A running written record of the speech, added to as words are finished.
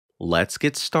Let's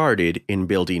get started in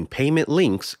building payment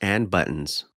links and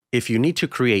buttons. If you need to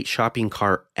create shopping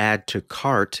cart add to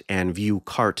cart and view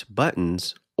cart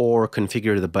buttons, or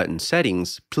configure the button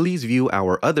settings, please view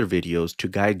our other videos to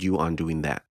guide you on doing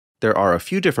that. There are a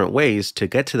few different ways to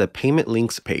get to the payment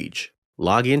links page.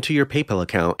 Log into your PayPal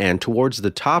account, and towards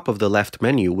the top of the left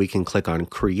menu, we can click on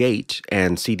Create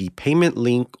and see the payment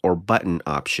link or button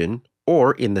option.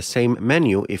 Or in the same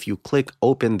menu, if you click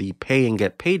Open the Pay and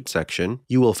Get Paid section,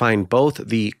 you will find both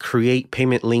the Create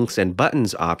Payment Links and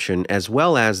Buttons option as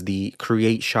well as the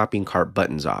Create Shopping Cart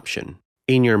Buttons option.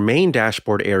 In your main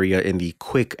dashboard area in the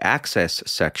Quick Access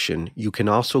section, you can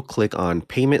also click on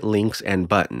Payment Links and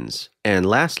Buttons. And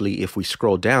lastly, if we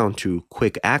scroll down to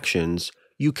Quick Actions,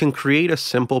 you can create a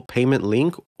simple payment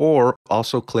link or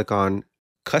also click on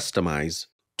Customize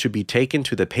to be taken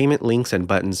to the Payment Links and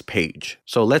Buttons page.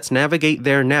 So let's navigate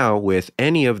there now with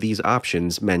any of these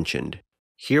options mentioned.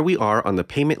 Here we are on the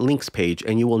Payment Links page,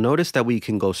 and you will notice that we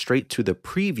can go straight to the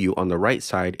preview on the right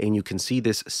side, and you can see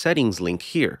this settings link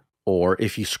here. Or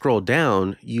if you scroll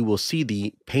down, you will see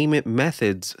the Payment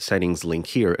Methods settings link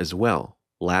here as well.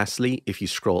 Lastly, if you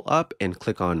scroll up and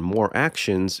click on More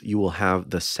Actions, you will have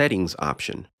the Settings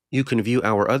option. You can view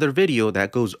our other video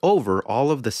that goes over all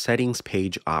of the settings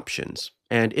page options.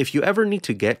 And if you ever need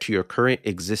to get to your current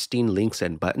existing links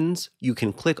and buttons, you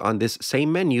can click on this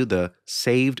same menu, the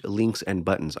Saved Links and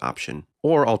Buttons option.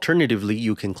 Or alternatively,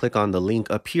 you can click on the link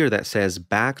up here that says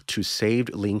Back to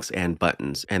Saved Links and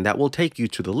Buttons, and that will take you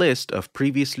to the list of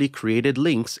previously created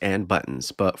links and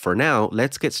buttons. But for now,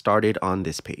 let's get started on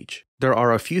this page. There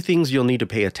are a few things you'll need to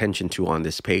pay attention to on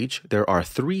this page. There are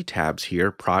 3 tabs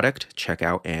here: Product,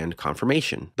 Checkout, and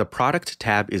Confirmation. The Product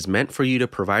tab is meant for you to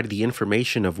provide the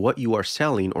information of what you are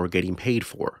selling or getting paid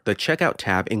for. The Checkout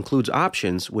tab includes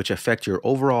options which affect your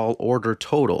overall order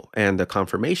total, and the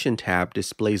Confirmation tab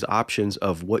displays options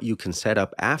of what you can set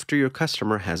up after your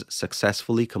customer has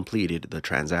successfully completed the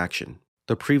transaction.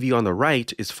 The preview on the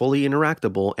right is fully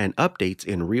interactable and updates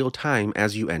in real time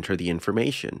as you enter the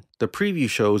information. The preview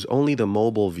shows only the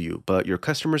mobile view, but your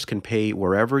customers can pay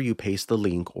wherever you paste the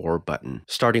link or button.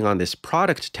 Starting on this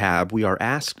Product tab, we are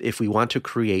asked if we want to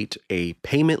create a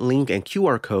payment link and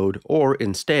QR code or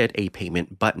instead a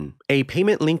payment button. A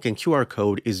payment link and QR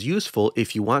code is useful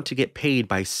if you want to get paid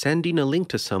by sending a link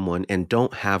to someone and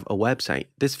don't have a website.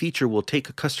 This feature will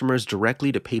take customers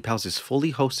directly to PayPal's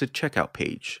fully hosted checkout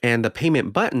page. And the payment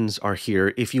buttons are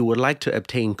here if you would like to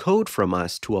obtain code from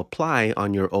us to apply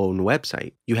on your own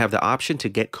website. You have the option to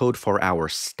get code for our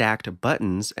stacked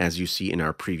buttons, as you see in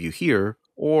our preview here,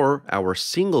 or our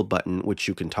single button, which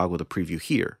you can toggle the preview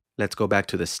here. Let's go back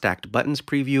to the stacked buttons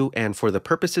preview, and for the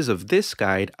purposes of this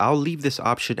guide, I'll leave this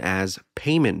option as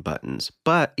payment buttons.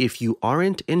 But if you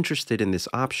aren't interested in this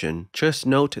option, just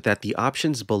note that the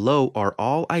options below are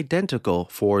all identical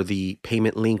for the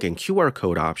payment link and QR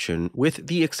code option, with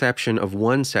the exception of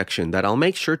one section that I'll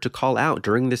make sure to call out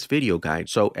during this video guide,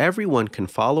 so everyone can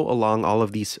follow along all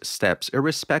of these steps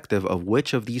irrespective of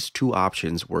which of these 2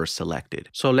 options were selected.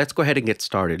 So let's go ahead and get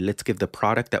started. Let's give the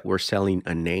product that we're selling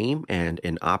a name and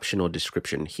an optional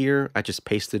description here. I just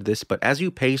pasted this, but as you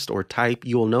paste or type,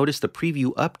 you will notice the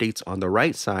preview updates on the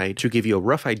right side to give you a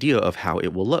rough idea of how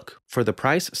it will look. For the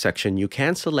price section, you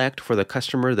can select for the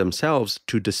customer themselves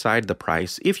to decide the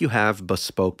price if you have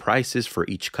bespoke prices for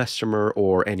each customer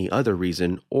or any other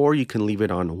reason, or you can leave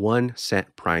it on one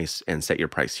set price and set your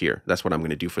price here. That's what I'm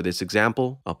going to do for this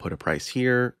example. I'll put a price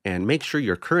here and make sure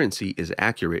your currency is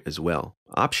accurate as well.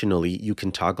 Optionally, you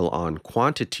can toggle on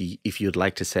quantity if you'd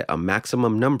like to set a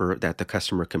maximum number that the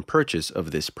customer can purchase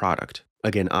of this product.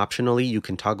 Again, optionally, you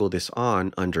can toggle this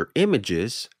on under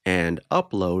Images and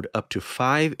upload up to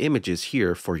 5 images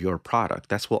here for your product.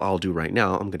 That's what I'll do right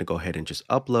now. I'm going to go ahead and just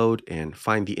upload and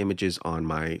find the images on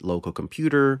my local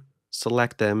computer,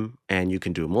 select them, and you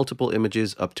can do multiple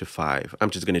images up to 5. I'm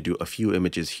just going to do a few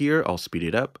images here. I'll speed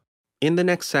it up. In the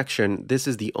next section, this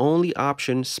is the only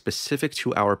option specific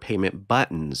to our payment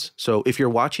buttons. So if you're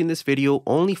watching this video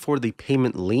only for the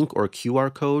payment link or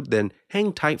QR code, then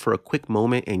hang tight for a quick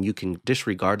moment and you can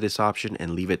disregard this option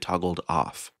and leave it toggled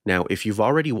off. Now, if you've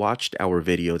already watched our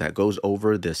video that goes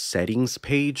over the settings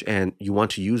page and you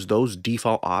want to use those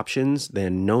default options,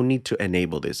 then no need to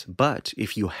enable this. But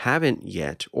if you haven't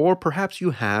yet, or perhaps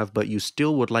you have, but you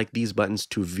still would like these buttons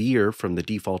to veer from the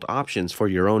default options for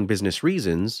your own business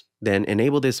reasons, then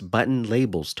enable this button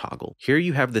labels toggle. Here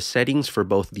you have the settings for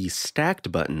both the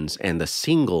stacked buttons and the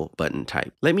single button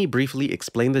type. Let me briefly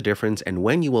explain the difference and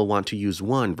when you will want to use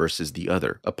one versus the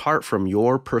other. Apart from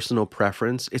your personal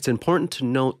preference, it's important to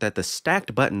note that the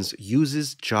stacked buttons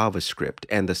uses JavaScript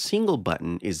and the single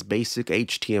button is basic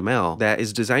HTML that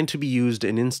is designed to be used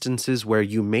in instances where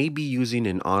you may be using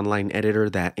an online editor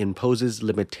that imposes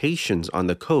limitations on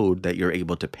the code that you're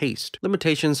able to paste.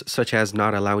 Limitations such as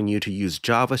not allowing you to use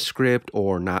JavaScript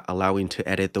or not allowing to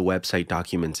edit the website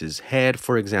documents' head,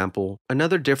 for example.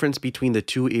 Another difference between the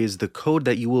two is the code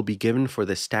that you will be given for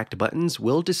the stacked buttons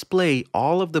will display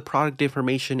all of the product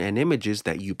information and images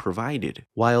that you provided,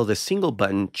 while the single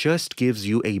button just gives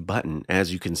you a button.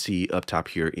 As you can see up top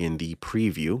here in the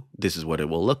preview, this is what it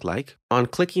will look like. On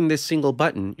clicking this single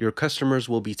button, your customers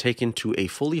will be taken to a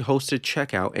fully hosted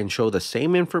checkout and show the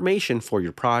same information for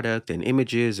your product and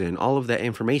images and all of that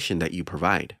information that you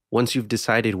provide. Once you've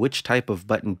decided which type of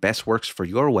button best works for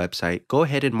your website, go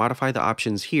ahead and modify the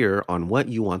options here on what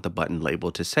you want the button label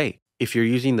to say. If you're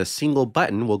using the single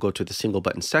button, we'll go to the single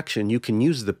button section. You can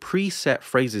use the preset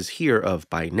phrases here of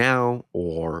buy now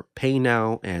or pay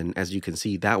now. And as you can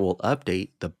see, that will update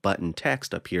the button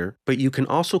text up here. But you can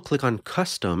also click on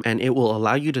custom and it will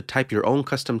allow you to type your own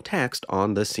custom text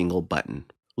on the single button.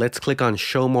 Let's click on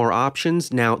show more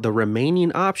options. Now the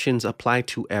remaining options apply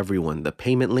to everyone, the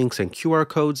payment links and QR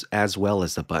codes, as well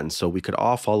as the buttons. So we could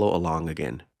all follow along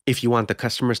again. If you want the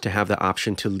customers to have the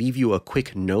option to leave you a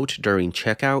quick note during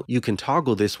checkout, you can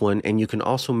toggle this one and you can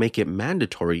also make it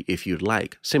mandatory if you'd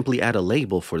like. Simply add a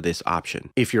label for this option.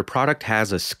 If your product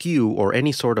has a SKU or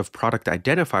any sort of product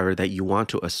identifier that you want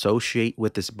to associate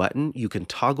with this button, you can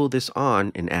toggle this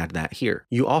on and add that here.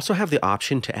 You also have the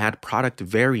option to add product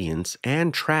variants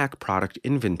and track product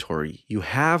inventory. You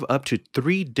have up to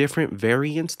 3 different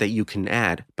variants that you can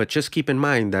add, but just keep in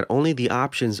mind that only the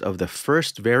options of the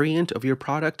first variant of your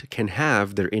product can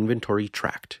have their inventory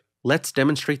tracked. Let's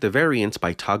demonstrate the variants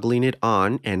by toggling it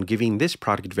on and giving this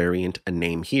product variant a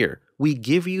name here. We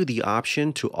give you the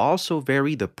option to also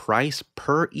vary the price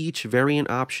per each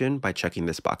variant option by checking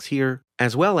this box here,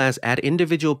 as well as add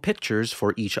individual pictures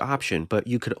for each option, but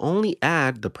you could only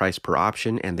add the price per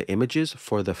option and the images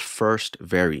for the first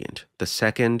variant. The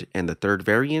second and the third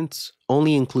variants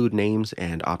only include names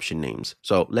and option names.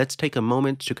 So let's take a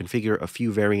moment to configure a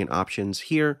few variant options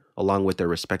here, along with their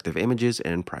respective images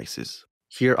and prices.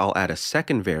 Here I'll add a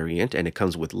second variant and it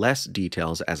comes with less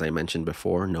details as I mentioned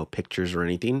before, no pictures or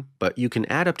anything, but you can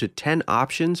add up to 10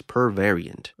 options per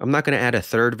variant. I'm not going to add a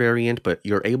third variant, but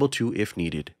you're able to if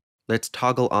needed. Let's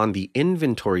toggle on the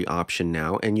inventory option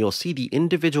now and you'll see the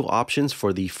individual options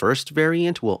for the first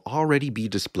variant will already be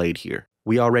displayed here.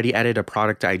 We already added a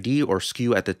product ID or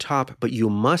SKU at the top, but you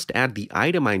must add the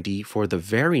item ID for the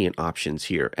variant options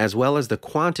here, as well as the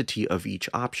quantity of each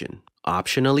option.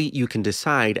 Optionally, you can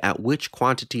decide at which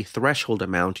quantity threshold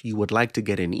amount you would like to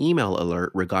get an email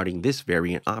alert regarding this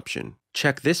variant option.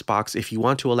 Check this box if you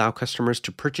want to allow customers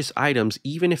to purchase items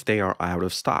even if they are out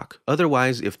of stock.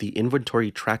 Otherwise, if the inventory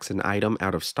tracks an item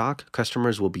out of stock,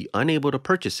 customers will be unable to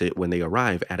purchase it when they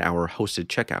arrive at our hosted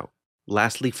checkout.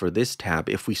 Lastly, for this tab,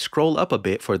 if we scroll up a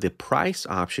bit for the price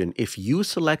option, if you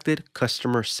selected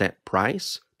customer set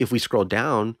price, if we scroll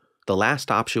down, the last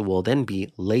option will then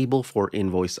be label for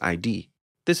invoice ID.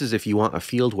 This is if you want a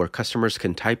field where customers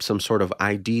can type some sort of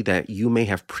ID that you may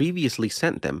have previously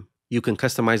sent them. You can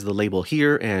customize the label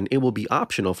here and it will be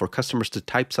optional for customers to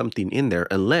type something in there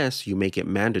unless you make it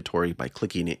mandatory by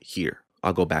clicking it here.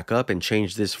 I'll go back up and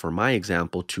change this for my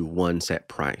example to one set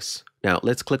price. Now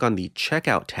let's click on the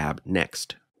checkout tab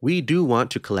next. We do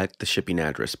want to collect the shipping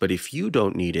address, but if you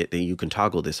don't need it, then you can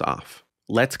toggle this off.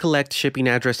 Let's collect shipping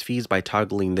address fees by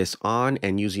toggling this on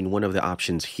and using one of the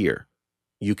options here.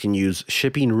 You can use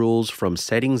shipping rules from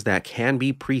settings that can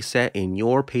be preset in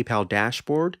your PayPal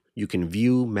dashboard. You can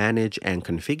view, manage, and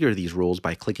configure these rules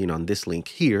by clicking on this link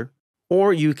here.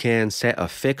 Or you can set a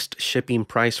fixed shipping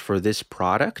price for this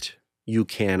product. You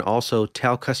can also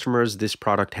tell customers this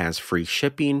product has free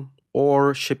shipping,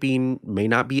 or shipping may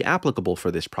not be applicable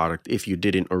for this product if you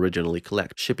didn't originally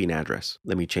collect shipping address.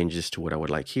 Let me change this to what I would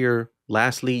like here.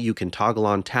 Lastly, you can toggle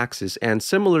on taxes, and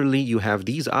similarly, you have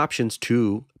these options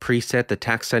to preset the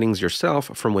tax settings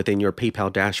yourself from within your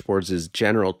PayPal dashboard's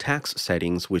general tax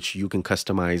settings, which you can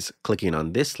customize clicking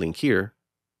on this link here,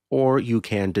 or you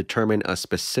can determine a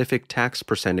specific tax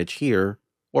percentage here,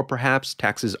 or perhaps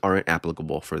taxes aren't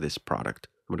applicable for this product.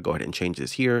 I'm going to go ahead and change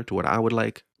this here to what I would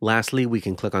like. Lastly, we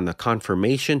can click on the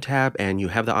confirmation tab and you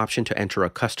have the option to enter a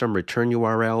custom return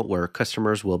URL where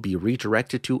customers will be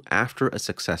redirected to after a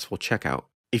successful checkout.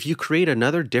 If you create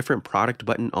another different product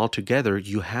button altogether,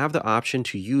 you have the option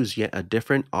to use yet a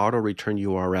different auto return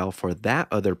URL for that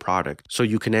other product. So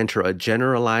you can enter a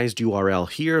generalized URL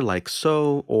here like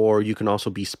so, or you can also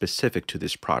be specific to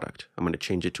this product. I'm going to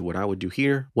change it to what I would do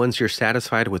here. Once you're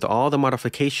satisfied with all the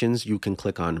modifications, you can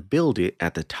click on Build It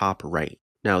at the top right.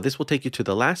 Now this will take you to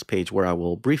the last page where I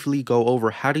will briefly go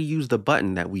over how to use the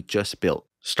button that we just built.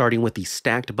 Starting with the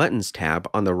Stacked Buttons tab,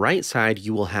 on the right side,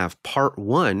 you will have Part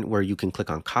 1 where you can click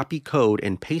on Copy Code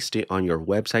and paste it on your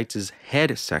website's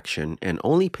head section and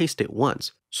only paste it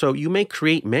once. So you may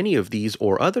create many of these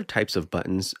or other types of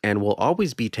buttons and will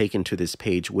always be taken to this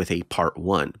page with a Part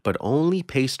 1, but only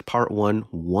paste Part 1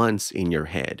 once in your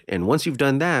head. And once you've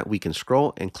done that, we can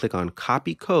scroll and click on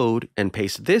Copy Code and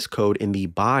paste this code in the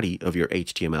body of your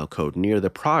HTML code near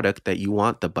the product that you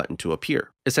want the button to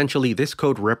appear. Essentially, this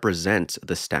code represents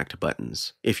the stacked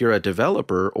buttons. If you're a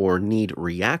developer or need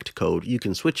React code, you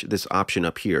can switch this option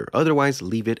up here. Otherwise,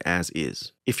 leave it as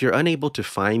is. If you're unable to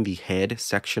find the head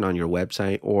section on your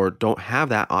website or don't have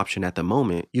that option at the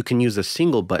moment, you can use a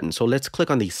single button. So let's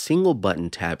click on the single button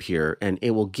tab here, and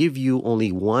it will give you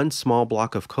only one small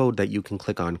block of code that you can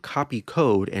click on Copy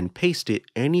Code and paste it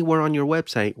anywhere on your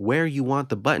website where you want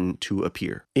the button to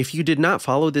appear. If you did not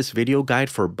follow this video guide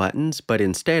for buttons, but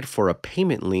instead for a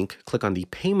payment link, click on the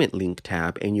Payment Link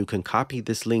tab and you can copy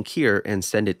this link here and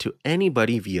send it to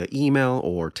anybody via email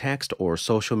or text or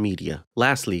social media.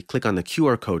 Lastly, click on the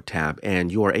QR code tab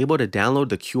and you are able to download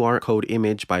the QR code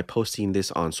image by posting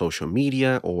this on social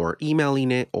media or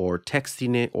emailing it or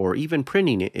texting it or even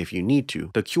printing it if you need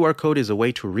to. The QR code is a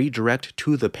way to redirect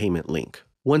to the payment link.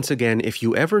 Once again, if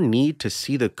you ever need to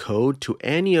see the code to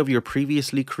any of your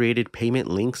previously created payment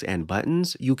links and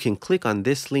buttons, you can click on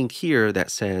this link here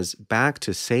that says back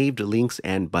to saved links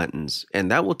and buttons, and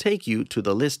that will take you to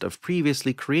the list of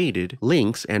previously created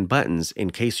links and buttons in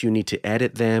case you need to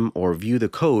edit them or view the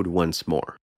code once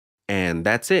more. And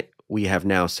that's it. We have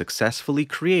now successfully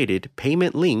created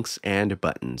payment links and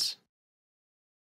buttons.